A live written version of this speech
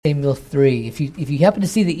Samuel 3. If you happen to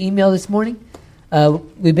see the email this morning,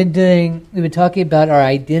 we've been talking about our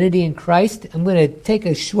identity in Christ. I'm going to take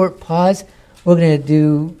a short pause. We're going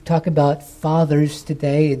to talk about fathers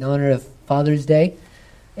today in honor of Father's Day,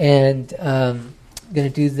 and I'm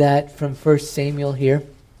going to do that from 1 Samuel here,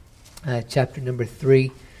 chapter number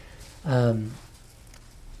 3. And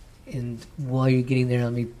while you're getting there,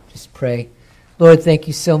 let me just pray. Lord, thank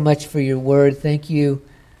you so much for your word. Thank you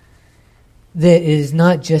that it is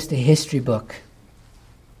not just a history book,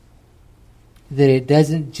 that it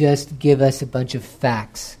doesn't just give us a bunch of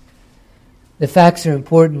facts. The facts are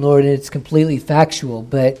important, Lord, and it's completely factual,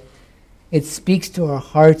 but it speaks to our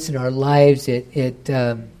hearts and our lives.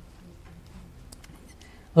 Lord,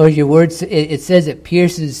 your word, it says it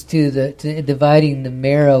pierces to dividing the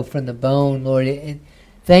marrow from the bone, Lord.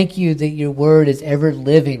 Thank you that your word is ever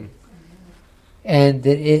living and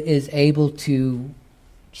that it is able to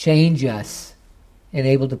change us and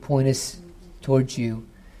able to point us towards you.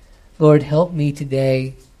 Lord, help me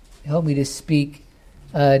today. Help me to speak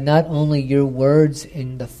not only your words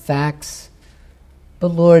and the facts, but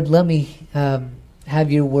Lord, let me have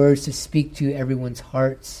your words to speak to everyone's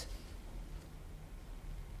hearts.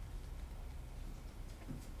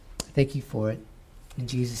 Thank you for it. In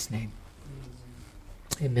Jesus' name.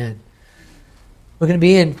 Amen. We're going to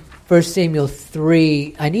be in 1 Samuel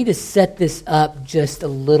 3. I need to set this up just a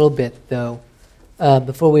little bit, though,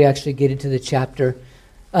 before we actually get into the chapter.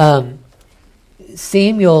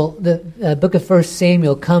 Samuel, the book of 1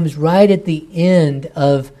 Samuel, comes right at the end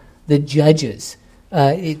of the Judges.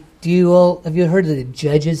 Have you heard of the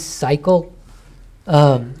Judges cycle?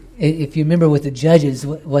 If you remember with the Judges,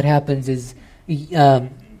 what happens is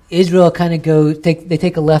Israel kind of they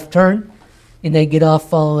take a left turn, and they get off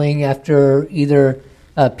following after either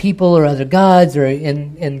people or other gods,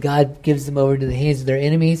 and God gives them over to the hands of their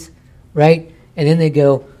enemies, right? And then they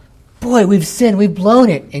go, boy, we've sinned, we've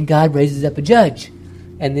blown it, and God raises up a judge,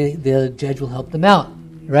 and the judge will help them out,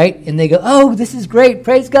 right? And they go, oh, this is great,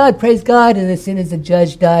 praise God, and as soon as the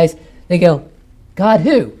judge dies, they go, God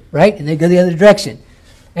who, right? And they go the other direction.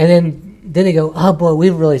 And then they go, oh boy,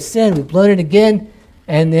 we've really sinned, we've blown it again,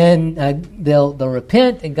 and then they'll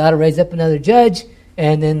repent, and God will raise up another judge,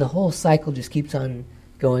 and then the whole cycle just keeps on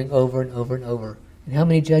going over and over and over. And how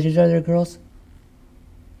many judges are there, girls?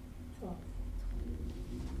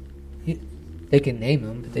 They can name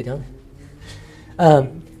them, but they don't.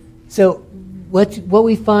 So what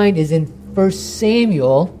we find is in 1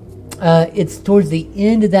 Samuel, it's towards the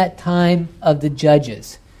end of that time of the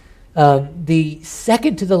judges. The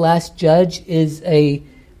second to the last judge is a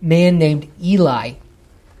man named Eli.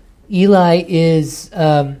 Eli is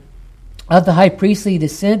of the high priestly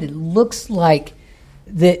descent. It looks like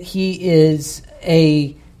that he is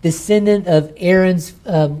a descendant of Aaron's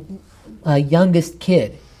youngest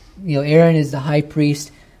kid. You know, Aaron is the high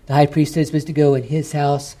priest. The high priesthood is supposed to go in his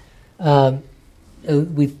house. Is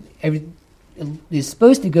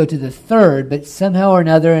supposed to go to the third, but somehow or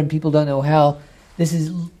another, and people don't know how, this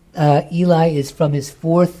is Eli is from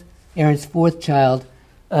Aaron's fourth child,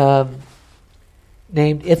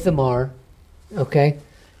 named Ithamar, okay?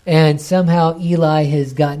 And somehow Eli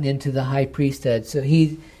has gotten into the high priesthood. So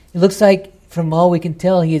it looks like, from all we can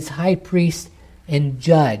tell, he is high priest and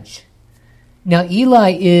judge. Now,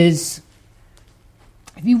 Eli is,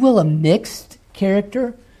 if you will, a mixed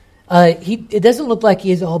character. It doesn't look like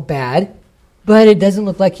he is all bad, but it doesn't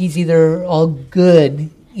look like he's either all good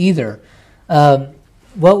either.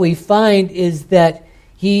 What we find is that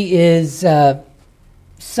he is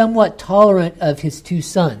somewhat tolerant of his two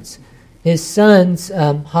sons. His sons,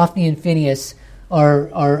 Hophni and Phinehas,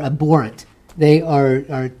 are abhorrent. They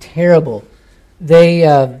are terrible. They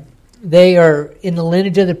are in the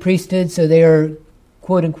lineage of the priesthood, so they are,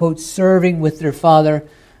 quote unquote, serving with their father.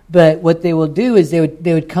 But what they will do is they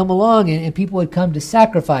would come along and people would come to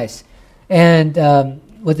sacrifice. And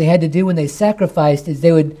what they had to do when they sacrificed is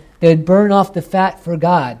they would burn off the fat for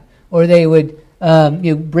God, or they would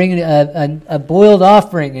bring a boiled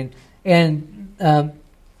offering, and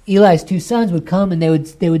Eli's two sons would come and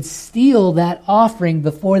they would steal that offering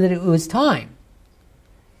before that it was time.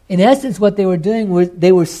 In essence, what they were doing was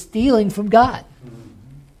they were stealing from God.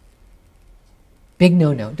 Big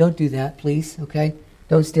no-no. Don't do that, please, okay?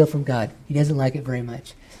 Don't steal from God. He doesn't like it very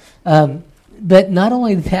much. But not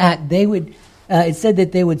only that, it said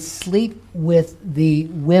that they would sleep with the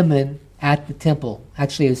women at the temple.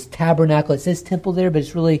 Actually, it was tabernacle. It says temple there, but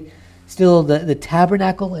it's really still the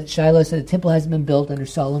tabernacle at Shiloh. So the temple hasn't been built under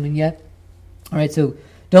Solomon yet. All right, so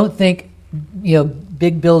don't think,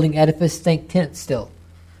 big building edifice. Think tent still.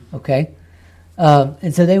 Okay,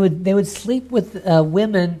 and so they would sleep with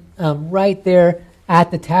women right there at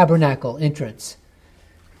the tabernacle entrance.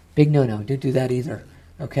 Big no-no. Don't do that either.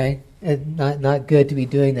 Okay? Not good to be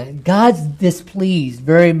doing that. God's displeased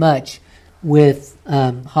very much with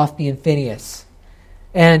Hophni and Phinehas.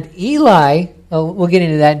 And Eli, we'll get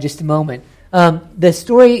into that in just a moment. The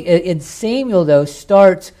story in Samuel, though,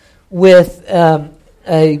 starts with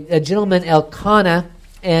a gentleman, Elkanah,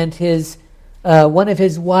 and his one of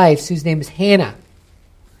his wives, whose name is Hannah.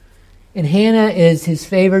 And Hannah is his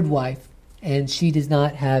favored wife, and she does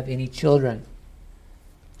not have any children.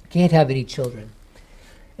 Can't have any children.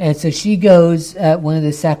 And so she goes at one of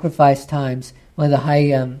the sacrifice times, one of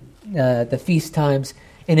the feast times,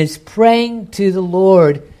 and is praying to the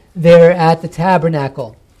Lord there at the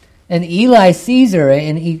tabernacle. And Eli sees her,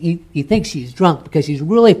 and he thinks she's drunk because she's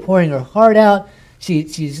really pouring her heart out.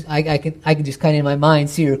 I can just kind of in my mind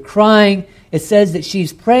see her crying. It says that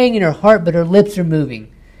she's praying in her heart, but her lips are moving.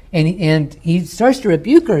 And he starts to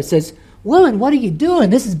rebuke her and says, "Woman, what are you doing?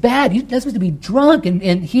 This is bad. You're not supposed to be drunk and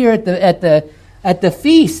here at the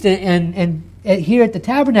feast and here at the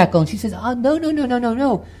tabernacle." And she says, "Oh,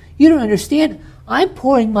 no. You don't understand. I'm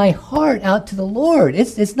pouring my heart out to the Lord.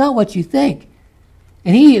 It's not what you think."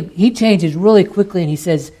 And he changes really quickly, and he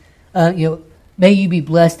says, "May you be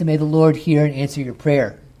blessed, and may the Lord hear and answer your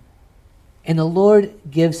prayer." And the Lord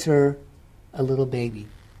gives her a little baby,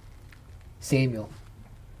 Samuel.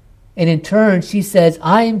 And in turn, she says,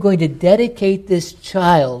 "I am going to dedicate this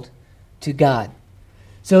child to God."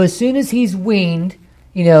 So as soon as he's weaned,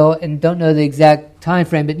 and don't know the exact time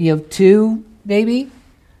frame, but 2 maybe,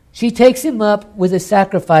 she takes him up with a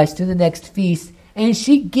sacrifice to the next feast, and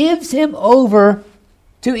she gives him over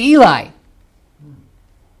to Eli.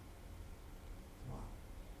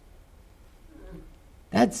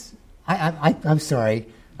 I'm sorry.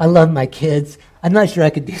 I love my kids. I'm not sure I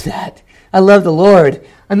could do that. I love the Lord.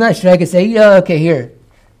 I'm not sure I could say, okay, here,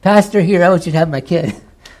 Pastor, here, I want you to have my kid.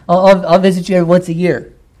 I'll visit you every once a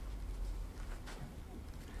year.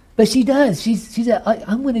 But she does. She said,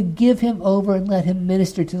 I'm going to give him over and let him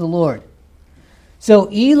minister to the Lord. So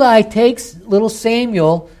Eli takes little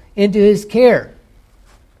Samuel into his care.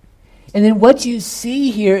 And then what you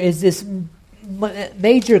see here is this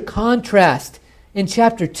major contrast in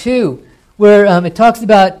chapter 2, where it talks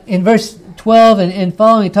about, in verse 12 and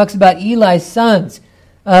following, it talks about Eli's sons.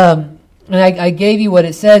 And I gave you what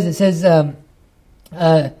it says. It says,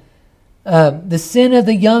 the sin of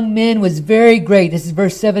the young men was very great. This is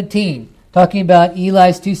verse 17, talking about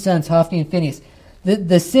Eli's 2 sons, Hophni and Phinehas.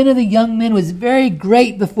 The sin of the young men was very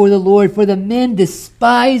great before the Lord, for the men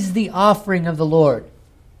despised the offering of the Lord.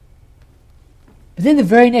 But then the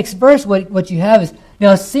very next verse, what you have is,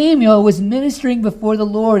 now Samuel was ministering before the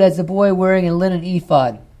Lord as a boy wearing a linen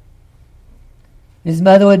ephod. His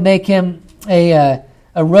mother would make him a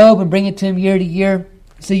robe and bring it to him year to year.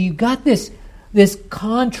 So you got this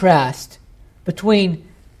contrast between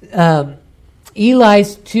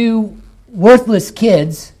Eli's 2 worthless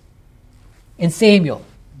kids and Samuel.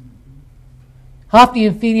 Hophni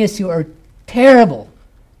and Phinehas, who are terrible.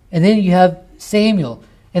 And then you have Samuel.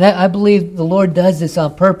 And I believe the Lord does this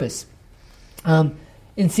on purpose.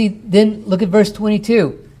 And see, then look at verse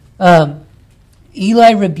 22.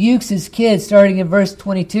 Eli rebukes his kids, starting in verse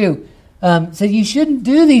 22. Says, "You shouldn't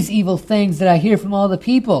do these evil things that I hear from all the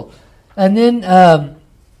people." And then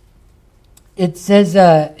it says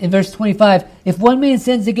in verse 25, "If one man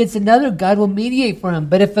sins against another, God will mediate for him.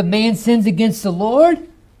 But if a man sins against the Lord,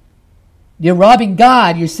 you're robbing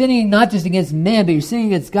God. You're sinning not just against men, but you're sinning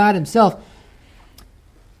against God himself.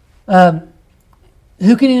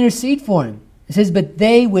 Who can intercede for him?" It says, "But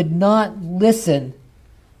they would not listen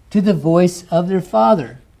to the voice of their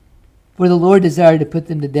father, for the Lord desired to put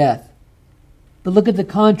them to death." But look at the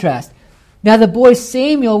contrast. "Now the boy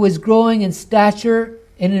Samuel was growing in stature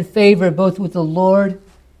and in favor both with the Lord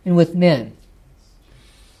and with men."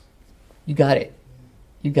 You got it.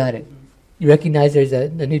 You got it. You recognize there's a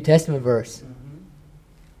New Testament verse.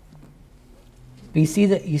 But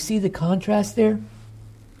you see the contrast there?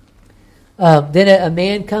 Then a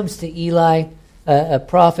man comes to Eli, a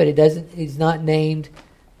prophet. He's not named.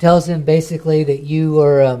 Tells him basically that you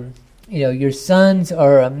are, your sons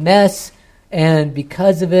are a mess, and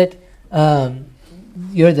because of it,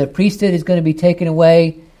 the priesthood is going to be taken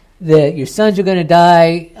away. Your sons are going to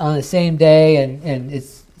die on the same day, and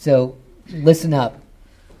it's so. Listen up.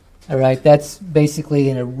 All right, that's basically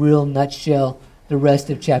in a real nutshell the rest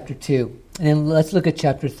of chapter 2. And then let's look at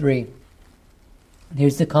chapter 3.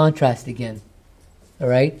 Here's the contrast again. All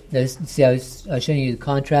right? See, I was showing you the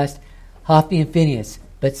contrast. Hophni and Phinehas,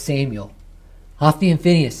 but Samuel. Hophni and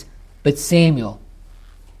Phinehas, but Samuel.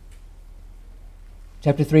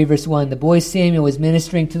 Chapter 3, verse 1. The boy Samuel was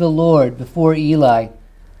ministering to the Lord before Eli.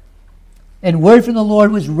 And word from the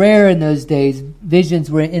Lord was rare in those days. Visions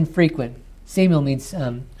were infrequent. Samuel means,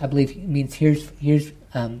 I believe, means here's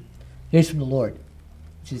from the Lord,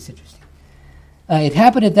 which is interesting. It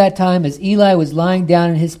happened at that time as Eli was lying down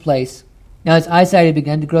in his place. Now his eyesight had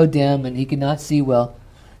begun to grow dim, and he could not see well.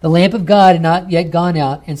 The lamp of God had not yet gone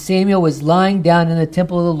out, and Samuel was lying down in the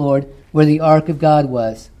temple of the Lord, where the ark of God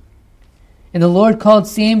was. And the Lord called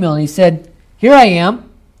Samuel, and he said, "Here I am."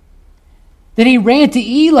 Then he ran to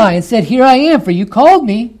Eli and said, "Here I am, for you called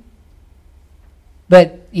me."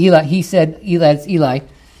 But he said, Eli,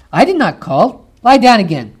 "I did not call. Lie down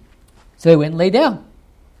again." So he went and lay down.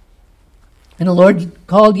 And the Lord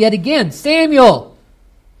called yet again, "Samuel."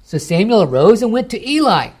 So Samuel arose and went to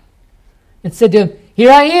Eli and said to him,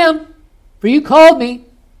 "Here I am, for you called me."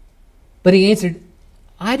 But he answered,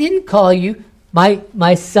 "I didn't call you,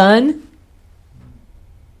 my son.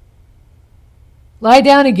 Lie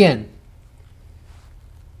down again."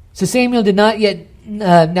 So Samuel did not yet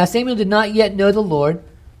know the Lord,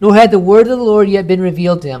 nor had the word of the Lord yet been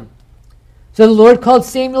revealed to him. So the Lord called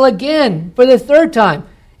Samuel again for the third time.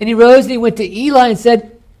 And he rose and he went to Eli and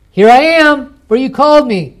said, "Here I am, for you called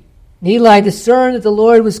me." And Eli discerned that the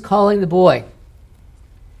Lord was calling the boy.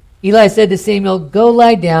 Eli said to Samuel, "Go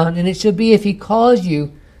lie down, and it shall be if he calls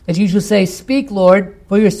you, that you shall say, 'Speak, Lord,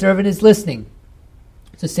 for your servant is listening.'"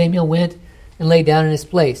 So Samuel went and lay down in his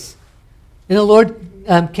place. And the Lord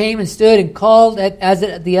came and stood and called as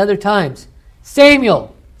at the other times,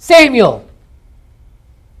 "Samuel, Samuel!"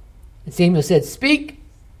 And Samuel said, "Speak,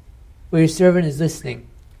 for your servant is listening."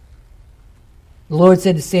 The Lord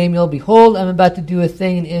said to Samuel, "Behold, I am about to do a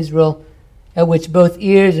thing in Israel at which both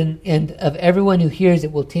ears and of everyone who hears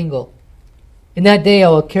it will tingle. In that day I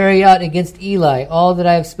will carry out against Eli all that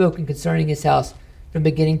I have spoken concerning his house from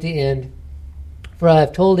beginning to end. For I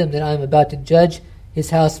have told him that I am about to judge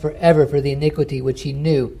his house forever for the iniquity which he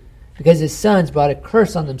knew, because his sons brought a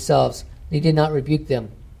curse on themselves, and he did not rebuke them.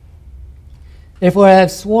 Therefore I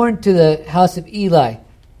have sworn to the house of Eli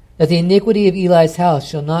that the iniquity of Eli's house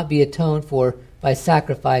shall not be atoned for by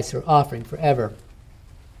sacrifice or offering forever."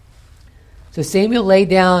 So Samuel lay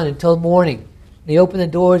down until morning, and he opened the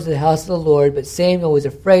doors of the house of the Lord, but Samuel was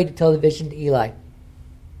afraid to tell the vision to Eli.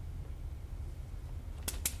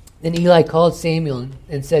 Then Eli called Samuel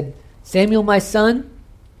and said, "Samuel, my son?"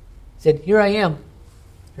 He said, "Here I am."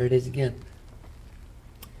 There it is again.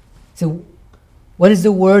 So, what is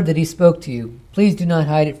the word that he spoke to you? Please do not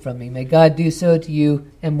hide it from me. May God do so to you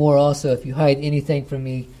and more also if you hide anything from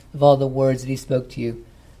me of all the words that he spoke to you.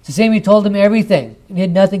 So Samuel told him everything and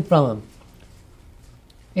hid nothing from him.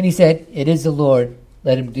 And he said, "It is the Lord.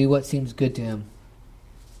 Let him do what seems good to him."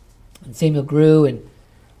 And Samuel grew,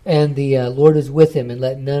 and the Lord was with him, and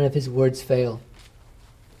let none of his words fail.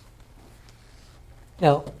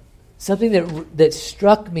 Now, something that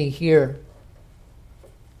struck me here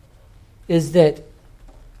is that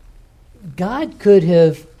God could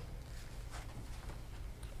have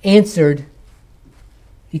answered.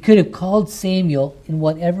 He could have called Samuel in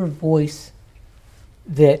whatever voice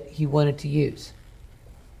that he wanted to use.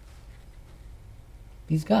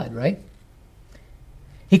 He's God, right?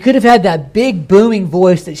 He could have had that big booming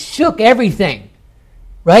voice that shook everything,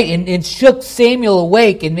 right? And shook Samuel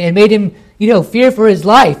awake and made him, fear for his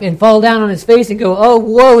life and fall down on his face and go, "Oh,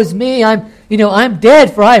 woe is me! I'm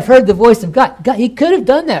dead, for I have heard the voice of God." He could have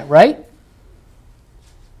done that, right?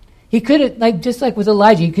 He could have, just like with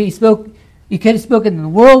Elijah, he could have spoken in the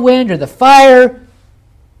whirlwind or the fire,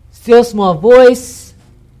 still small voice.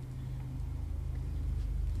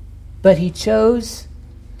 But he chose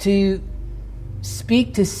to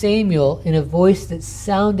speak to Samuel in a voice that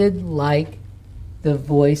sounded like the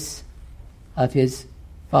voice of his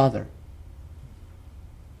father,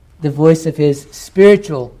 the voice of his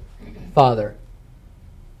spiritual father.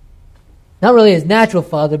 Not really his natural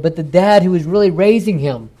father, but the dad who was really raising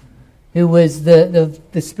him, who was the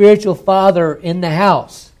spiritual father in the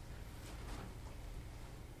house.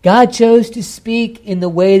 God chose to speak in the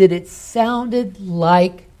way that it sounded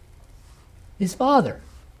like his father.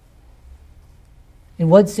 And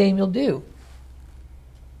what did Samuel do?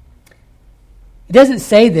 It doesn't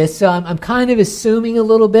say this, so I'm kind of assuming a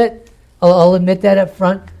little bit. I'll admit that up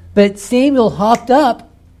front. But Samuel hopped up.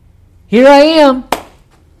 "Here I am."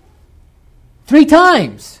 3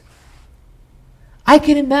 times. I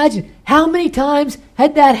can imagine how many times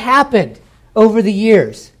had that happened over the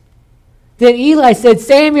years. Then Eli said,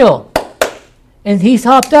 "Samuel." And he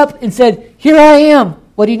hopped up and said, "Here I am.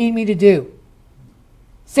 What do you need me to do?"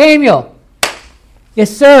 "Samuel." "Yes,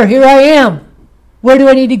 sir, here I am. Where do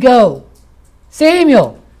I need to go?"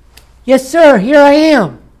 "Samuel." Yes, sir, here I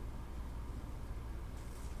am.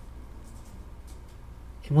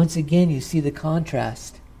 And once again, you see the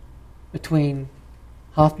contrast between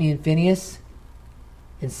Hophni and Phinehas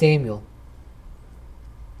and Samuel.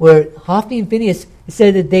 Where Hophni and Phinehas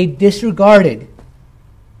said that they disregarded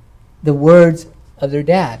the words of their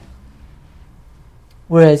dad.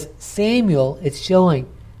 Whereas Samuel, it's showing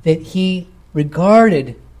that he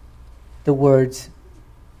regarded the words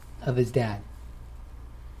of his dad.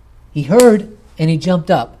 He heard and he jumped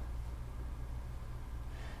up.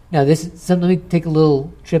 Now, this is something. Let me take a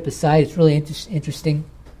little trip aside. It's really interesting.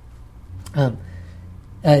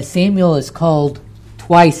 Samuel is called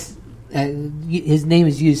twice. His name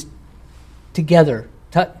is used together.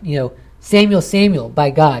 Samuel, Samuel by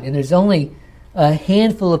God, and there's only a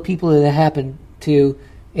handful of people that happen to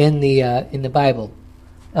in the Bible.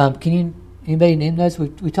 Anybody name those?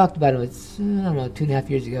 We talked about them. It's 2.5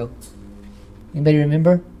 years ago. Anybody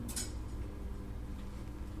remember?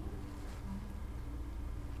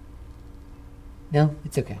 No,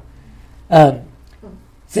 it's okay. Some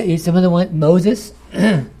of the one Moses,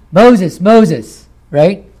 Moses,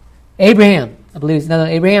 right? Abraham, I believe it's another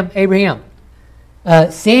Abraham.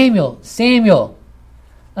 Samuel.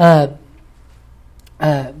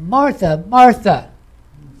 Martha.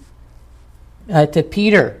 To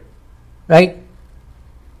Peter, right?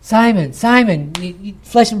 Simon.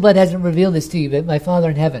 Flesh and blood hasn't revealed this to you, but my Father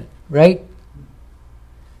in heaven, right?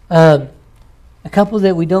 A couple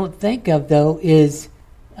that we don't think of, though, is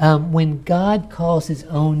when God calls his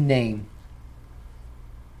own name.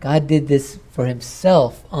 God did this for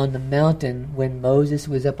himself on the mountain when Moses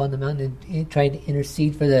was up on the mountain and trying to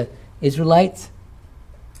intercede for the Israelites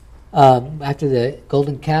after the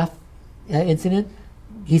golden calf incident.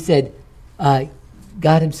 He said,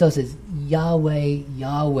 God himself says, Yahweh,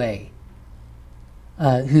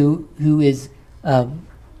 who is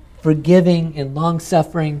forgiving and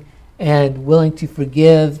long-suffering and willing to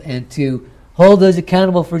forgive and to hold those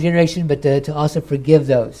accountable for generation, but to also forgive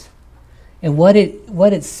those. And what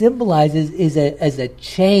it symbolizes is a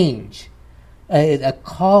change, a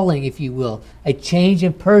calling, if you will, a change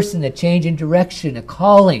in person, a change in direction, a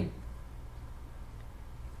calling.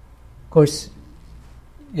 Of course,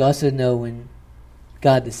 you also know when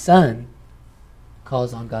God the Son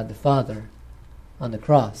calls on God the Father on the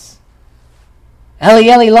cross. Eli,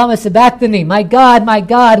 Eli, lama sabachthani, my God,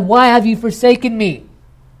 why have you forsaken me?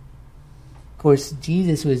 Of course,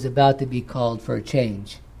 Jesus was about to be called for a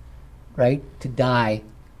change, right? To die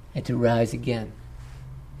and to rise again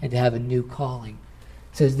and to have a new calling.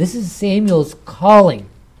 So this is Samuel's calling.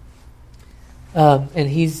 And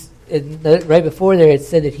right before there it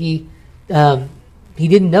said that he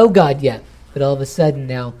didn't know God yet, but all of a sudden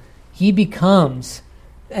now he becomes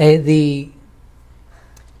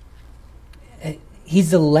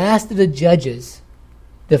he's the last of the judges,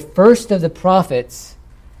 the first of the prophets,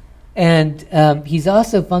 and he's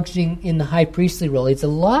also functioning in the high priestly role. It's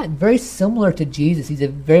very similar to Jesus. He's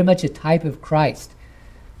very much a type of Christ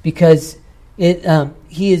because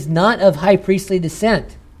he is not of high priestly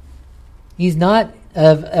descent. He's not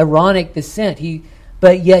of Aaronic descent.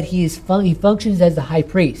 But yet he functions as the high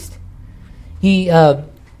priest. He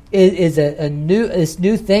is this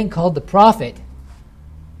new thing called the prophet.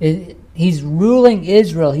 He's ruling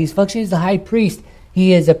Israel. He's functioning as the high priest.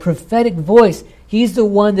 He is a prophetic voice. He's the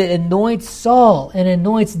one that anoints Saul and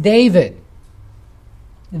anoints David.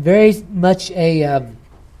 Very much a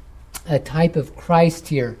type of Christ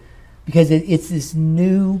here, because it's this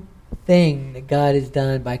new thing that God has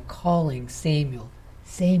done by calling Samuel.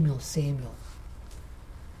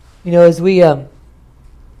 You know, as we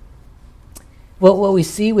what we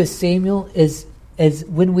see with Samuel is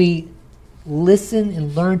when we listen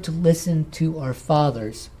and learn to listen to our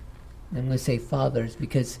fathers. I'm going to say fathers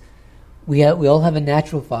because we all have a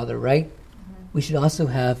natural father, right? Mm-hmm. We should also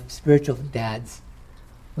have spiritual dads.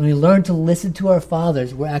 When we learn to listen to our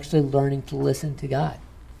fathers, we're actually learning to listen to God.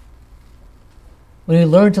 When we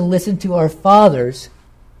learn to listen to our fathers,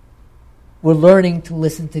 we're learning to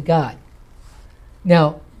listen to God.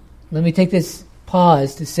 Now, let me take this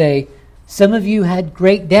pause to say, some of you had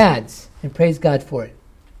great dads, and praise God for it.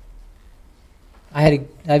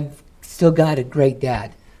 I've still got a great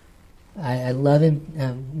dad. I love him.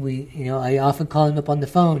 I often call him up on the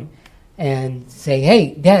phone and say,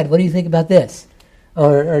 "Hey, Dad, what do you think about this?"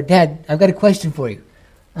 Or "Dad, I've got a question for you."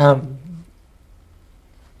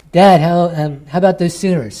 Dad, how about those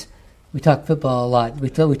Sooners? We talk football a lot. We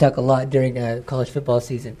talk a lot during college football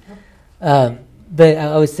season. But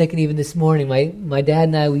I was thinking even this morning, my dad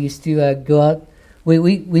and I, we used to go out.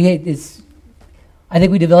 We had this. I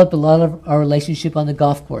think we developed a lot of our relationship on the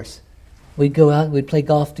golf course. We'd go out and we'd play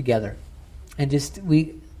golf together. And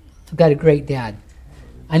we've got a great dad.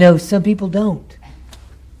 I know some people don't.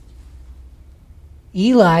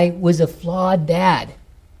 Eli was a flawed dad.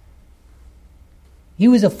 He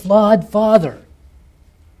was a flawed father.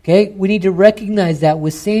 Okay? We need to recognize that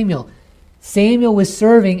with Samuel. Samuel was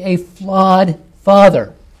serving a flawed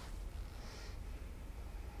father.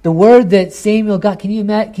 The word that Samuel got, can you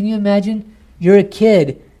imagine? You're a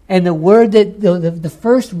kid, and the word that the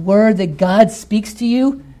first word that God speaks to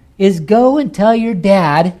you is go and tell your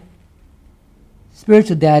dad,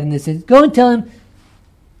 spiritual dad in this sense, go and tell him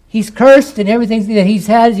he's cursed and everything that he's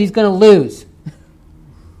had he's going to lose.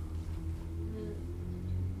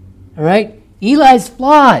 All right? Eli's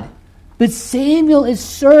flawed, but Samuel is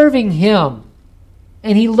serving him.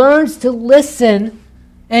 And he learns to listen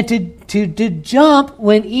and to jump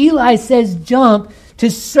when Eli says jump, to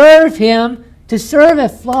serve him, to serve a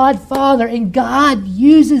flawed father. And God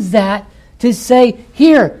uses that to say,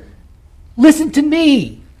 here, listen to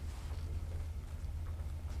me.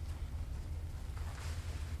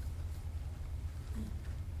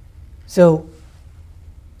 So,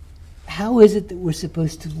 how is it that we're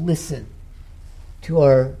supposed to listen to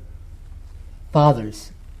our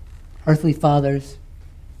fathers, earthly fathers,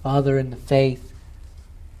 father in the faith?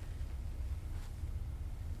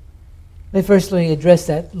 Let me address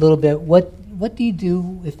that a little bit. What do you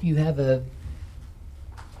do if you have a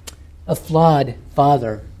flawed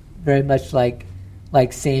father, very much like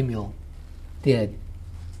Samuel did?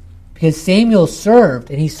 Because Samuel served,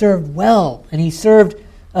 and he served well, and he served.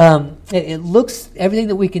 It looks, everything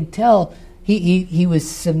that we can tell, he was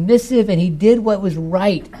submissive, and he did what was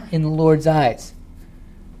right in the Lord's eyes.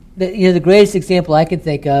 The greatest example I can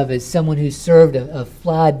think of is someone who served a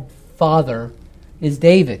flawed father is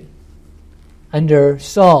David under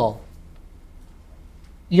Saul.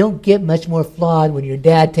 You don't get much more flawed when your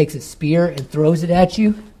dad takes a spear and throws it at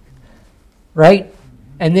you, right?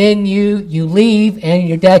 And then you leave and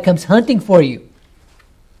your dad comes hunting for you.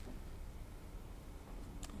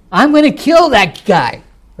 I'm going to kill that guy,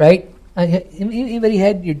 right? Anybody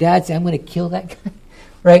had your dad say, I'm going to kill that guy?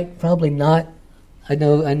 Right? Probably not. I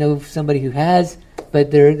know somebody who has,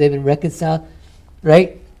 but they've been reconciled,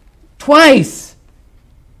 right? Twice.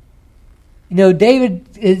 David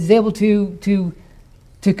is able to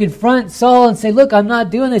confront Saul and say, "Look, I'm not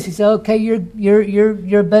doing this." He said, "Okay,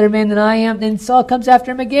 you're a better man than I am." Then Saul comes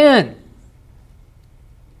after him again.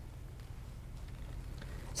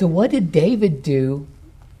 So what did David do?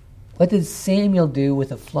 What did Samuel do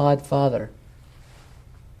with a flawed father?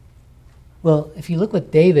 Well, if you look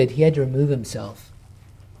with David, he had to remove himself.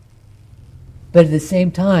 But at the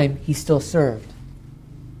same time, he still served.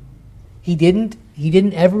 He didn't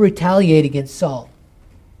ever retaliate against Saul.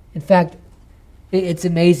 In fact, it's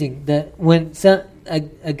amazing that when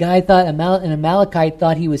a guy thought, an Amalekite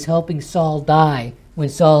thought he was helping Saul die when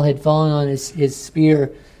Saul had fallen on his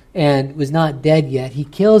spear and was not dead yet, he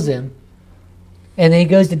kills him. And then he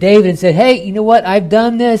goes to David and said, "Hey, you know what? I've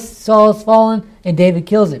done this. Saul's fallen," and David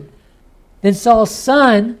kills him. Then Saul's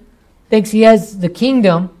son thinks he has the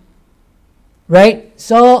kingdom, right?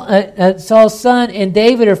 Saul's son and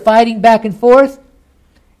David are fighting back and forth,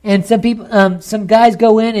 and some guys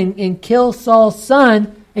go in and kill Saul's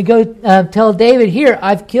son and go tell David, "Here,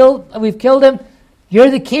 we've killed him.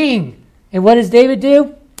 You're the king." And what does David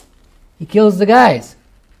do? He kills the guys,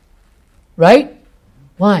 right?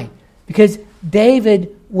 Why? Because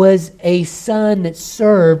David was a son that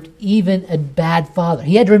served even a bad father.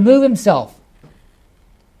 He had to remove himself.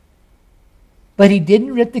 But he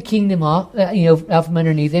didn't rip the kingdom off, out from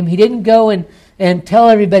underneath him. He didn't go and tell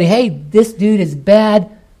everybody, "Hey, this dude is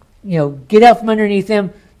bad. Get out from underneath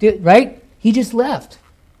him." Right? He just left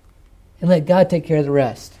and let God take care of the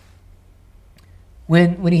rest.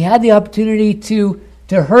 When he had the opportunity to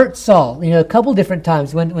hurt Saul, a couple different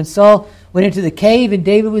times. When Saul went into the cave and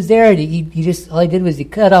David was there, and he just, all he did was he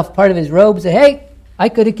cut off part of his robe and said, "Hey, I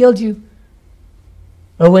could have killed you."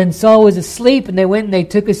 Or when Saul was asleep and they went and they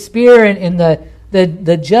took a spear and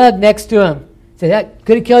the jug next to him, said, "I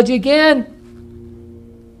could have killed you again,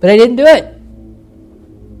 but I didn't do it."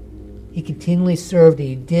 He continually served, and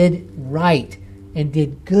he did right and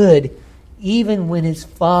did good, even when his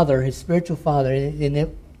father, his spiritual father,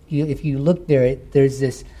 if you look there, there's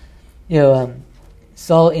this,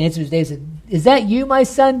 Saul answers David, said, "Is that you, my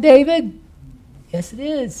son David?" "Yes, it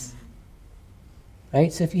is."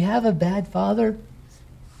 Right? So if you have a bad father,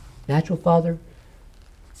 natural father,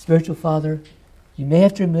 spiritual father, you may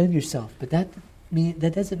have to remove yourself. But that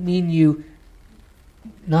doesn't mean you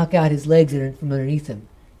knock out his legs from underneath him.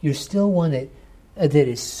 You're still one that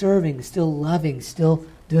is serving, still loving, still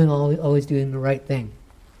always doing the right thing.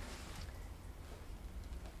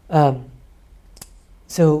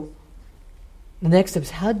 So the next step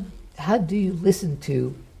is how do you listen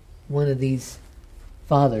to one of these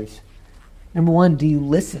fathers? Number one, do you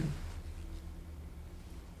listen?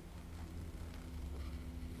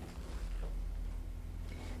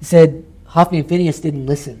 He said Hophni and Phinehas didn't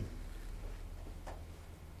listen.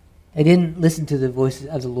 They didn't listen to the voice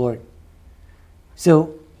of the Lord.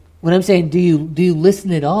 So when I'm saying do you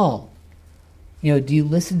listen at all? Do you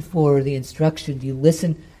listen for the instruction? Do you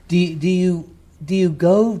listen? Do you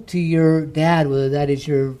go to your dad, whether that is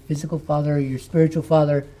your physical father or your spiritual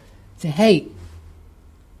father, say, hey,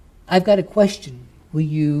 I've got a question. Will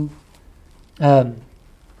you, can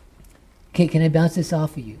I bounce this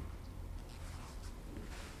off of you?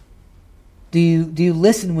 Do you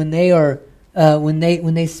listen when they are, when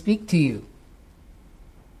they speak to you?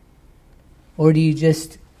 Or do you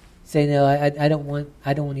just say, no, I don't want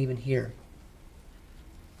to even hear.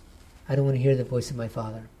 I don't want to hear the voice of my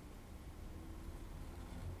Father.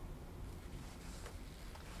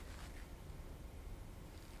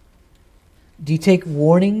 Do you take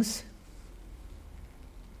warnings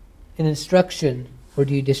and instruction, or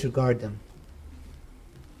do you disregard them?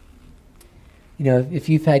 If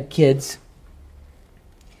you've had kids,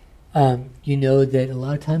 you know that a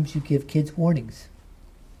lot of times you give kids warnings.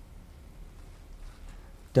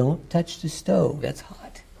 Don't touch the stove, that's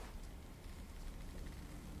hot.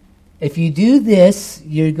 If you do this,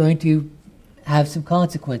 you're going to have some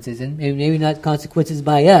consequences, and maybe not consequences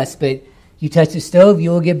by us, but you touch the stove,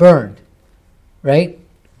 you will get burned, right?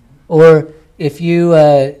 Or if you,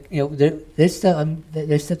 there's stuff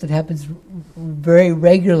that happens very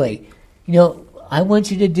regularly. I want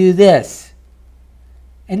you to do this,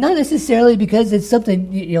 and not necessarily because it's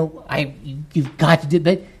something you've got to do,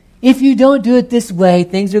 but if you don't do it this way,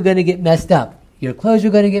 things are going to get messed up. Your clothes are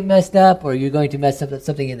going to get messed up, or you're going to mess up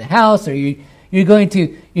something in the house, or you're going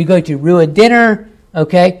to ruin dinner.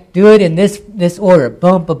 Okay, do it in this order.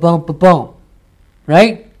 Boom, ba boom, ba boom.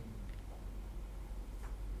 Right?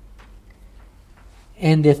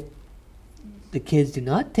 And if the kids do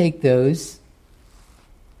not take those,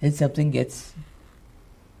 then something gets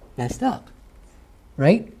messed up.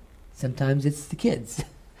 Right? Sometimes it's the kids.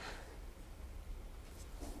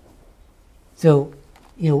 So,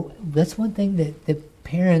 that's one thing that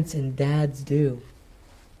parents and dads do.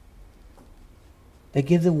 They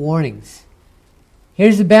give the warnings.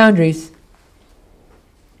 Here's the boundaries.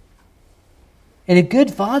 And a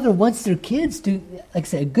good father wants their kids to, like I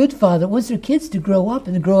said, a good father wants their kids to grow up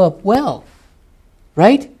and to grow up well.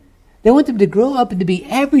 Right? They want them to grow up and to be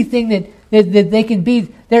everything that they can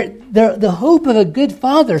be. The hope of a good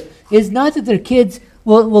father is not that their kids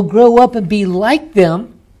will grow up and be like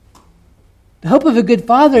them. The hope of a good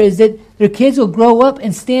father is that their kids will grow up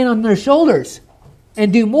and stand on their shoulders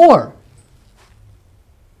and do more.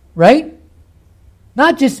 Right?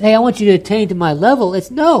 Not just, hey, I want you to attain to my level.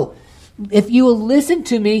 It's no. If you will listen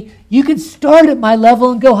to me, you can start at my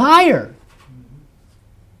level and go higher.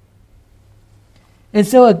 And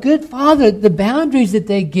so a good father, the boundaries that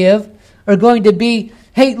they give are going to be,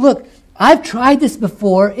 hey, look, I've tried this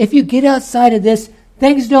before. If you get outside of this,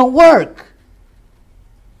 things don't work.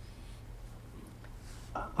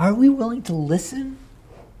 Are we willing to listen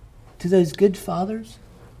to those good fathers?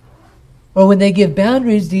 Or when they give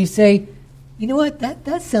boundaries, do you say, you know what,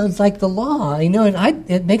 that sounds like the law, and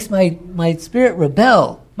it makes my spirit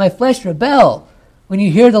rebel, my flesh rebel. When you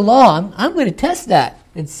hear the law, I'm going to test that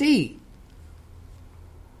and see.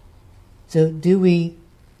 So do we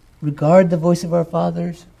regard the voice of our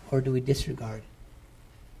fathers, or do we disregard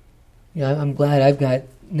it? I'm glad I've got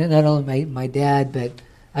not only my dad, but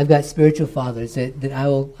I've got spiritual fathers that I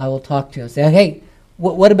will talk to and say, hey,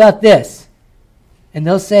 what about this? And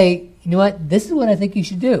they'll say, you know what, this is what I think you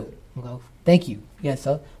should do. I'll go, thank you. Yes.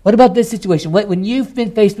 So what about this situation? When you've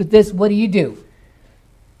been faced with this, what do you do?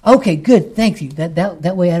 Okay, good. Thank you.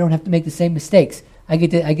 That way I don't have to make the same mistakes. I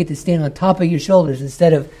get to stand on top of your shoulders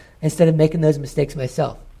instead of making those mistakes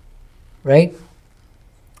myself. Right?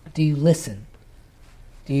 Do you listen?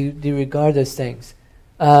 Do you regard those things?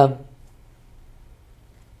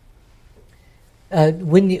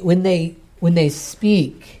 When they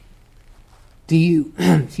speak, do you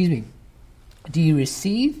excuse me? Do you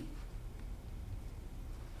receive?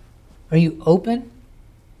 Are you open?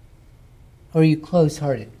 Or are you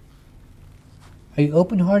close-hearted? Are you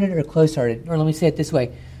open-hearted or close-hearted? Or let me say it this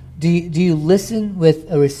way: do you listen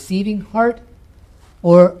with a receiving heart,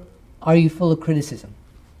 or are you full of criticism?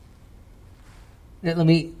 Now, let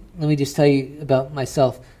me just tell you about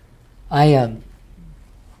myself. In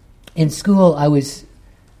school, I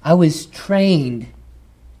was trained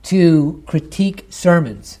to critique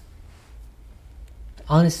sermons.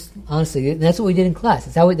 Honestly, that's what we did in class.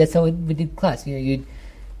 That's how we did class.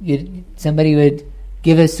 Somebody would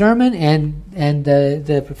give a sermon, and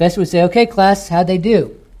the professor would say, "Okay, class, how'd they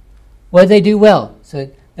do? What did they do well? So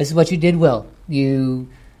this is what you did well. You're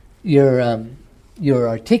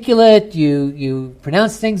articulate. You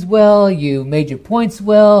pronounced things well. You made your points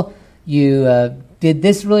well. You did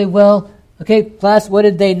this really well. Okay, class, what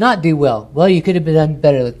did they not do well? Well, you could have done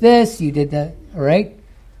better with this. You did that. All right."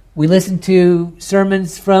 We listened to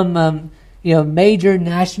sermons from major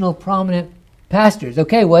national prominent pastors.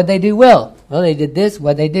 Okay, what did they do well? Well, they did this.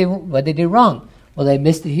 What they do wrong? Well, they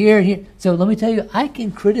missed it here and here. So let me tell you, I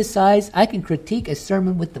can critique a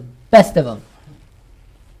sermon with the best of them.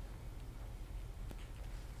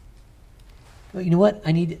 But you know what?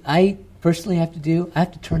 I personally have to do? I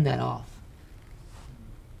have to turn that off.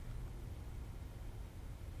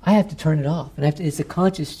 I have to turn it off, and it's a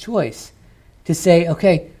conscious choice to say,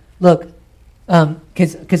 okay, look,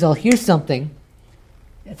 because I'll hear something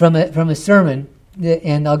from a sermon,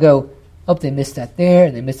 and I'll go, oh, they missed that there,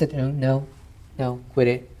 and they missed it. No, quit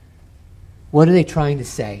it. What are they trying to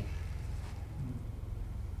say?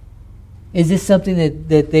 Is this something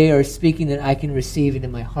that they are speaking that I can receive into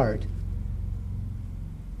my heart?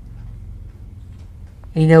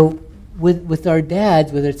 And with our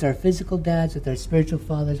dads, whether it's our physical dads, with our spiritual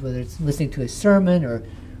fathers, whether it's listening to a sermon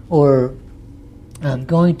or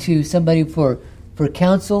going to somebody for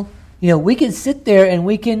counsel, we can sit there and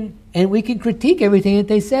we can critique everything that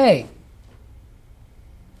they say.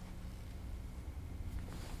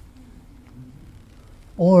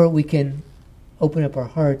 Or we can open up our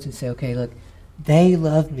hearts and say, okay, look, they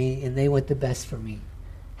love me and they want the best for me.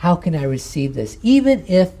 How can I receive this? Even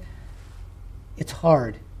if it's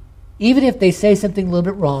hard, even if they say something a little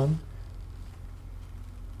bit wrong,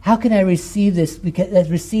 how can I receive this? Because I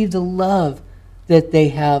receive the love that they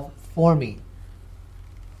have for me.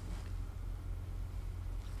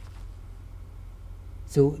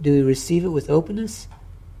 So do we receive it with openness,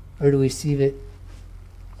 or do we receive it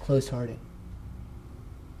close-hearted?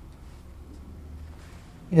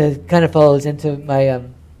 It kind of follows into my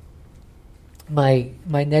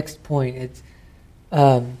my next point. It's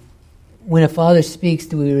when a father speaks,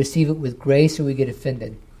 do we receive it with grace, or we get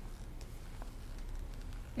offended?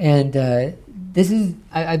 And this is,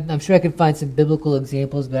 I'm sure I can find some biblical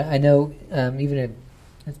examples, but I know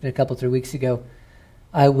it's been a couple, 3 weeks ago,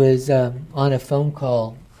 I was on a phone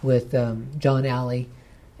call with John Alley,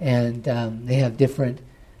 and they have different,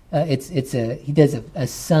 he does a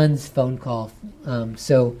son's phone call.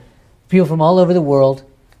 So people from all over the world,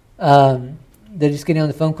 they're just getting on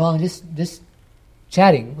the phone call and just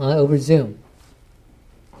chatting over Zoom.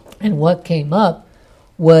 And what came up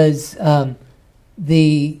was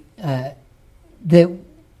that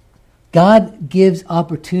God gives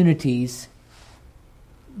opportunities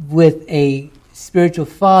with a spiritual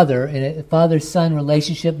father and a father-son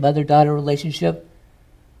relationship, mother-daughter relationship,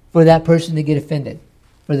 for that person to get offended,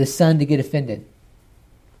 for the son to get offended.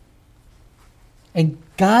 And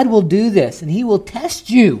God will do this, and He will test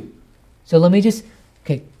you. So let me just,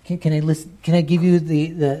 okay, can I listen? Can I give you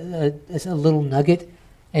a little nugget,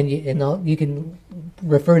 and you can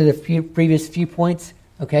refer to the previous few points?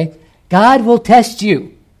 Okay, God will test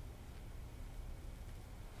you,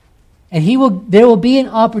 and there will be an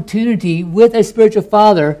opportunity with a spiritual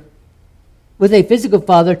father, with a physical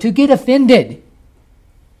father, to get offended.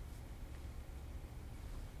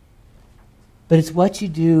 But it's what you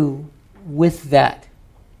do with that.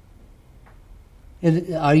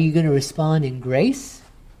 Are you going to respond in grace?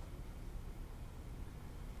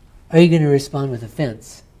 Are you going to respond with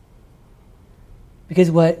offense?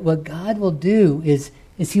 Because what God will do is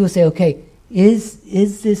He will say, okay, is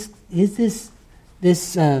this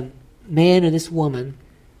man or this woman,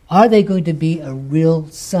 are they going to be a real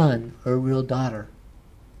son or a real daughter?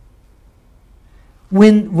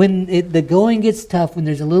 When the going gets tough, when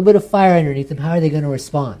there's a little bit of fire underneath them, how are they going to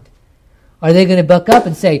respond? Are they going to buck up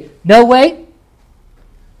and say, no way?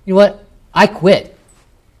 You know what? I quit.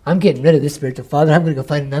 I'm getting rid of this spiritual father. I'm going to go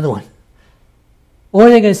find another one. Or are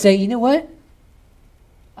they going to say, you know what?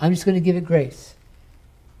 I'm just going to give it grace.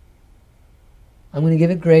 I'm going to give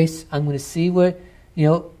it grace. I'm going to see what,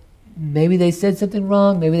 maybe they said something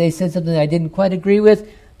wrong. Maybe they said something I didn't quite agree with.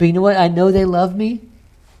 But you know what? I know they love me.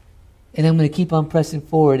 And I'm going to keep on pressing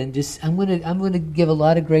forward, and I'm going to give a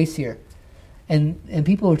lot of grace here. And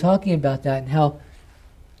people were talking about that, and how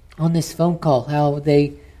on this phone call, how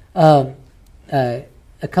they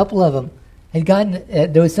a couple of them had gotten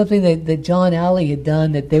there was something that John Alley had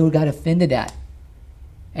done that they got offended at,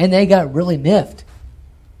 and they got really miffed.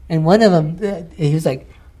 And one of them, he was like,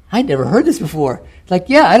 I never heard this before. Like,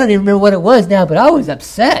 yeah, I don't even remember what it was now, but I was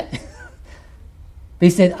upset. But he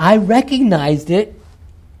said, I recognized it,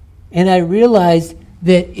 and I realized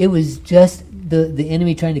that it was just the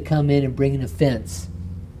enemy trying to come in and bring an offense.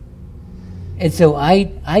 And so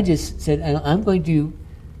I just said, I'm going to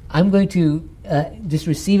just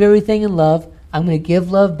receive everything in love. I'm going to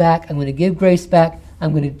give love back. I'm going to give grace back.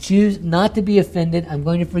 I'm going to choose not to be offended. I'm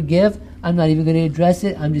going to forgive. I'm not even going to address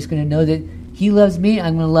it. I'm just going to know that he loves me.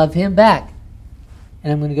 I'm going to love him back.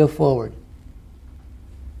 And I'm going to go forward.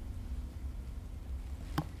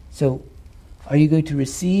 So, are you going to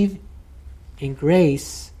receive in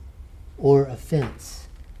grace or offense?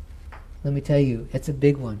 Let me tell you, it's a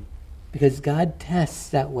big one. Because God tests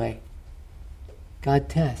that way. God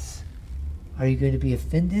tests. Are you going to be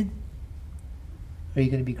offended? Or are you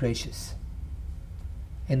going to be gracious?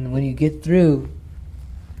 And when you get through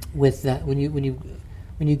with that, when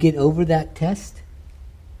you get over that test,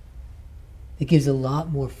 it gives a lot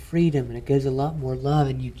more freedom and it gives a lot more love,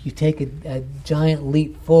 and you take a giant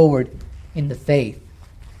leap forward in the faith,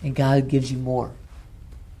 and God gives you more.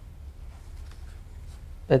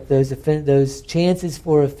 But those chances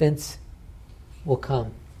for offense will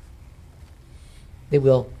come. They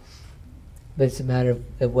will. But it's a matter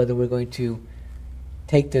of whether we're going to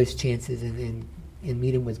take those chances and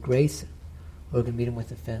meet them with grace, or we're going to meet them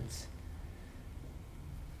with offense.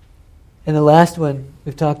 And the last one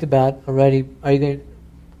we've talked about already, are you going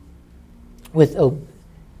to listen?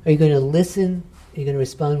 Are you going to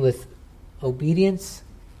respond with obedience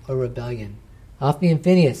or rebellion? Hophni and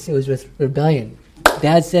Phinehas, it was with rebellion.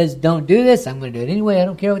 Dad says, don't do this. I'm going to do it anyway. I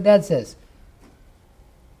don't care what Dad says.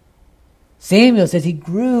 Samuel says he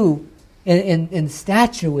grew in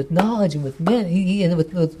stature with knowledge and with men. He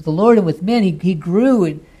with the Lord and with men. He grew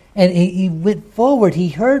and he went forward. He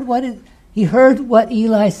heard what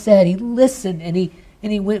Eli said. He listened and he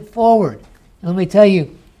went forward. And let me tell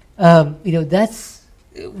you, that's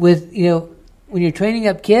with when you're training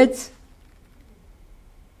up kids.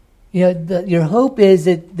 Your hope is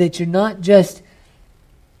that you're not just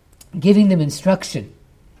giving them instruction,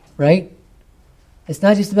 right? It's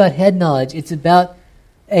not just about head knowledge. It's about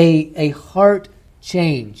a heart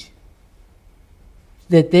change.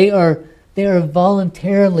 That they are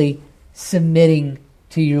voluntarily submitting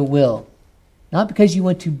to your will. Not because you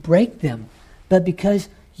want to break them, but because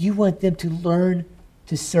you want them to learn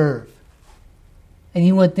to serve. And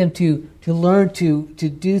you want them to learn to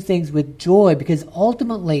do things with joy, because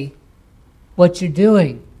ultimately what you're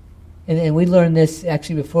doing, and we learned this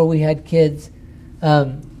actually before we had kids.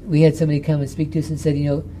 We had somebody come and speak to us and said,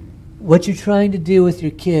 what you're trying to do with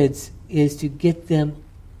your kids is to get them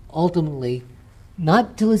ultimately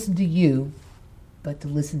not to listen to you, but to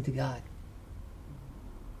listen to God.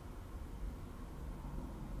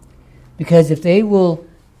 Because if they will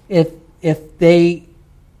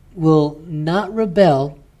not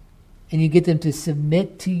rebel, and you get them to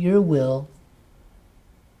submit to your will,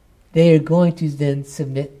 they are going to then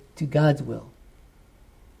submit to God's will.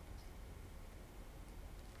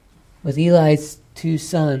 With Eli's two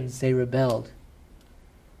sons, they rebelled.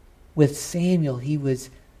 With Samuel, he was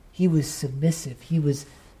submissive. He was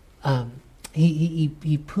he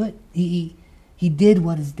did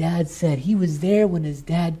what his dad said. He was there when his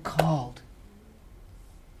dad called.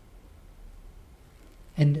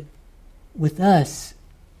 And with us,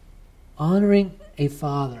 honoring a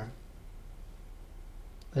father,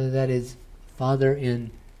 whether that is father in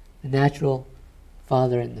the natural,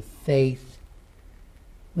 father in the faith,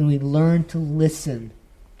 when we learn to listen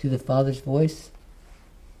to the Father's voice,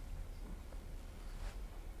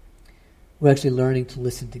 we're actually learning to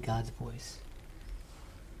listen to God's voice.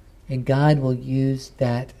 And God will use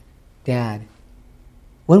that dad,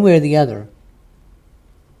 one way or the other.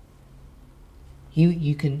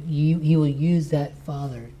 He will use that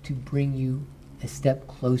father to bring you a step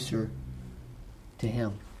closer to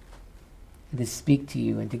Him, and to speak to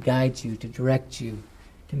you, and to guide you, to direct you,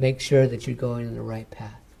 to make sure that you're going in the right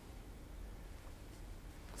path.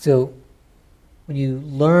 So, when you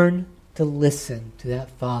learn to listen to that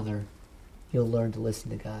Father, you'll learn to listen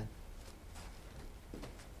to God.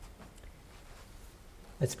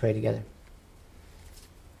 Let's pray together.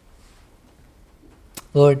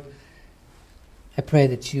 Lord, I pray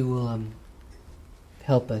that you will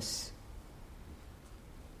help us.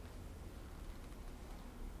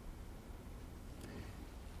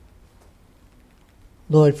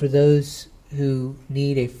 Lord, for those who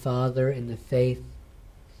need a father in the faith,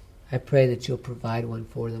 I pray that you'll provide one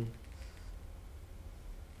for them.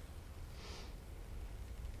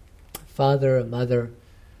 A father, a mother,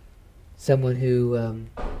 someone who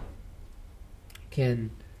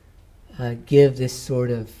can give this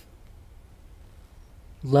sort of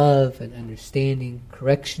love and understanding,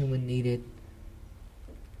 correction when needed.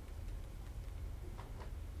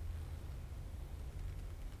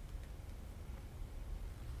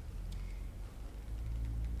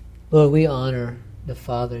 Lord, we honor the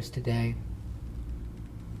fathers today.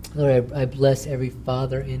 Lord, I bless every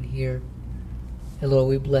father in here. And Lord,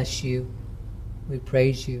 we bless you. We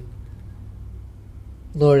praise you.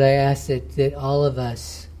 Lord, I ask that all of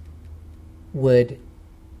us would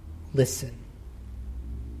listen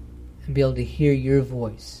and be able to hear your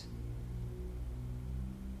voice.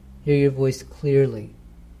 Hear your voice clearly.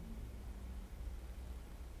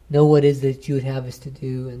 Know what it is that you would have us to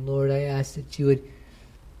do. And Lord, I ask that you would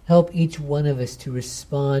help each one of us to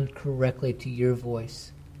respond correctly to your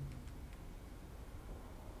voice.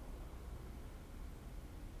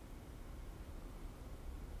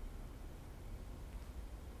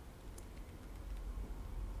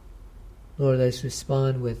 Lord, let us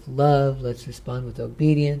respond with love. Let us respond with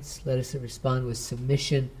obedience. Let us respond with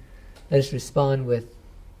submission. Let us respond with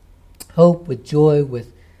hope, with joy,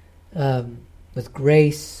 with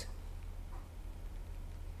grace.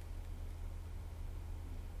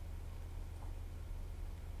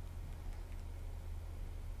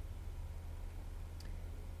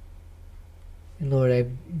 And Lord, I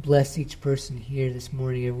bless each person here this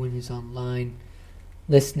morning, everyone who's online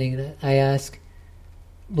listening. And I ask,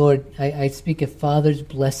 Lord, I speak a Father's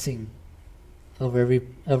blessing over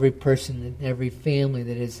every person and every family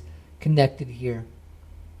that is connected here.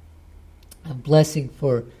 A blessing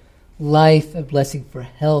for life, a blessing for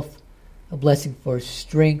health, a blessing for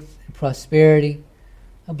strength and prosperity,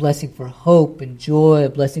 a blessing for hope and joy, a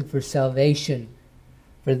blessing for salvation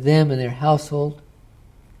for them and their household,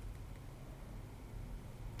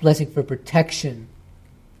 a blessing for protection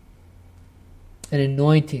and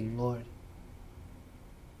anointing, Lord.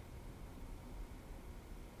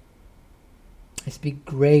 I speak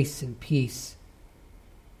grace and peace.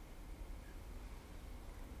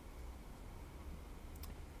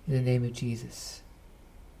 In the name of Jesus.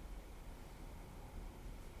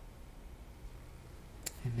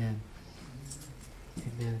 Amen.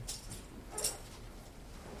 Amen.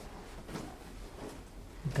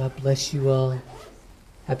 God bless you all.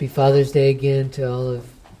 Happy Father's Day again to all of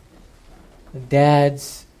the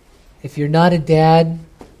dads. If you're not a dad,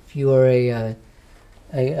 if you are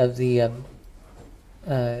of the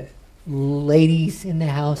ladies in the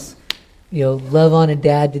house, love on a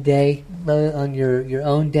dad today. Love on your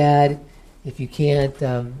own dad. If you can't,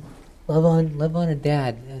 love on a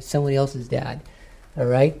dad, somebody else's dad. All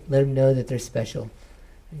right, let them know that they're special.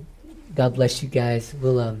 God bless you guys.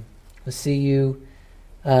 We'll see you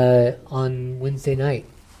on Wednesday night.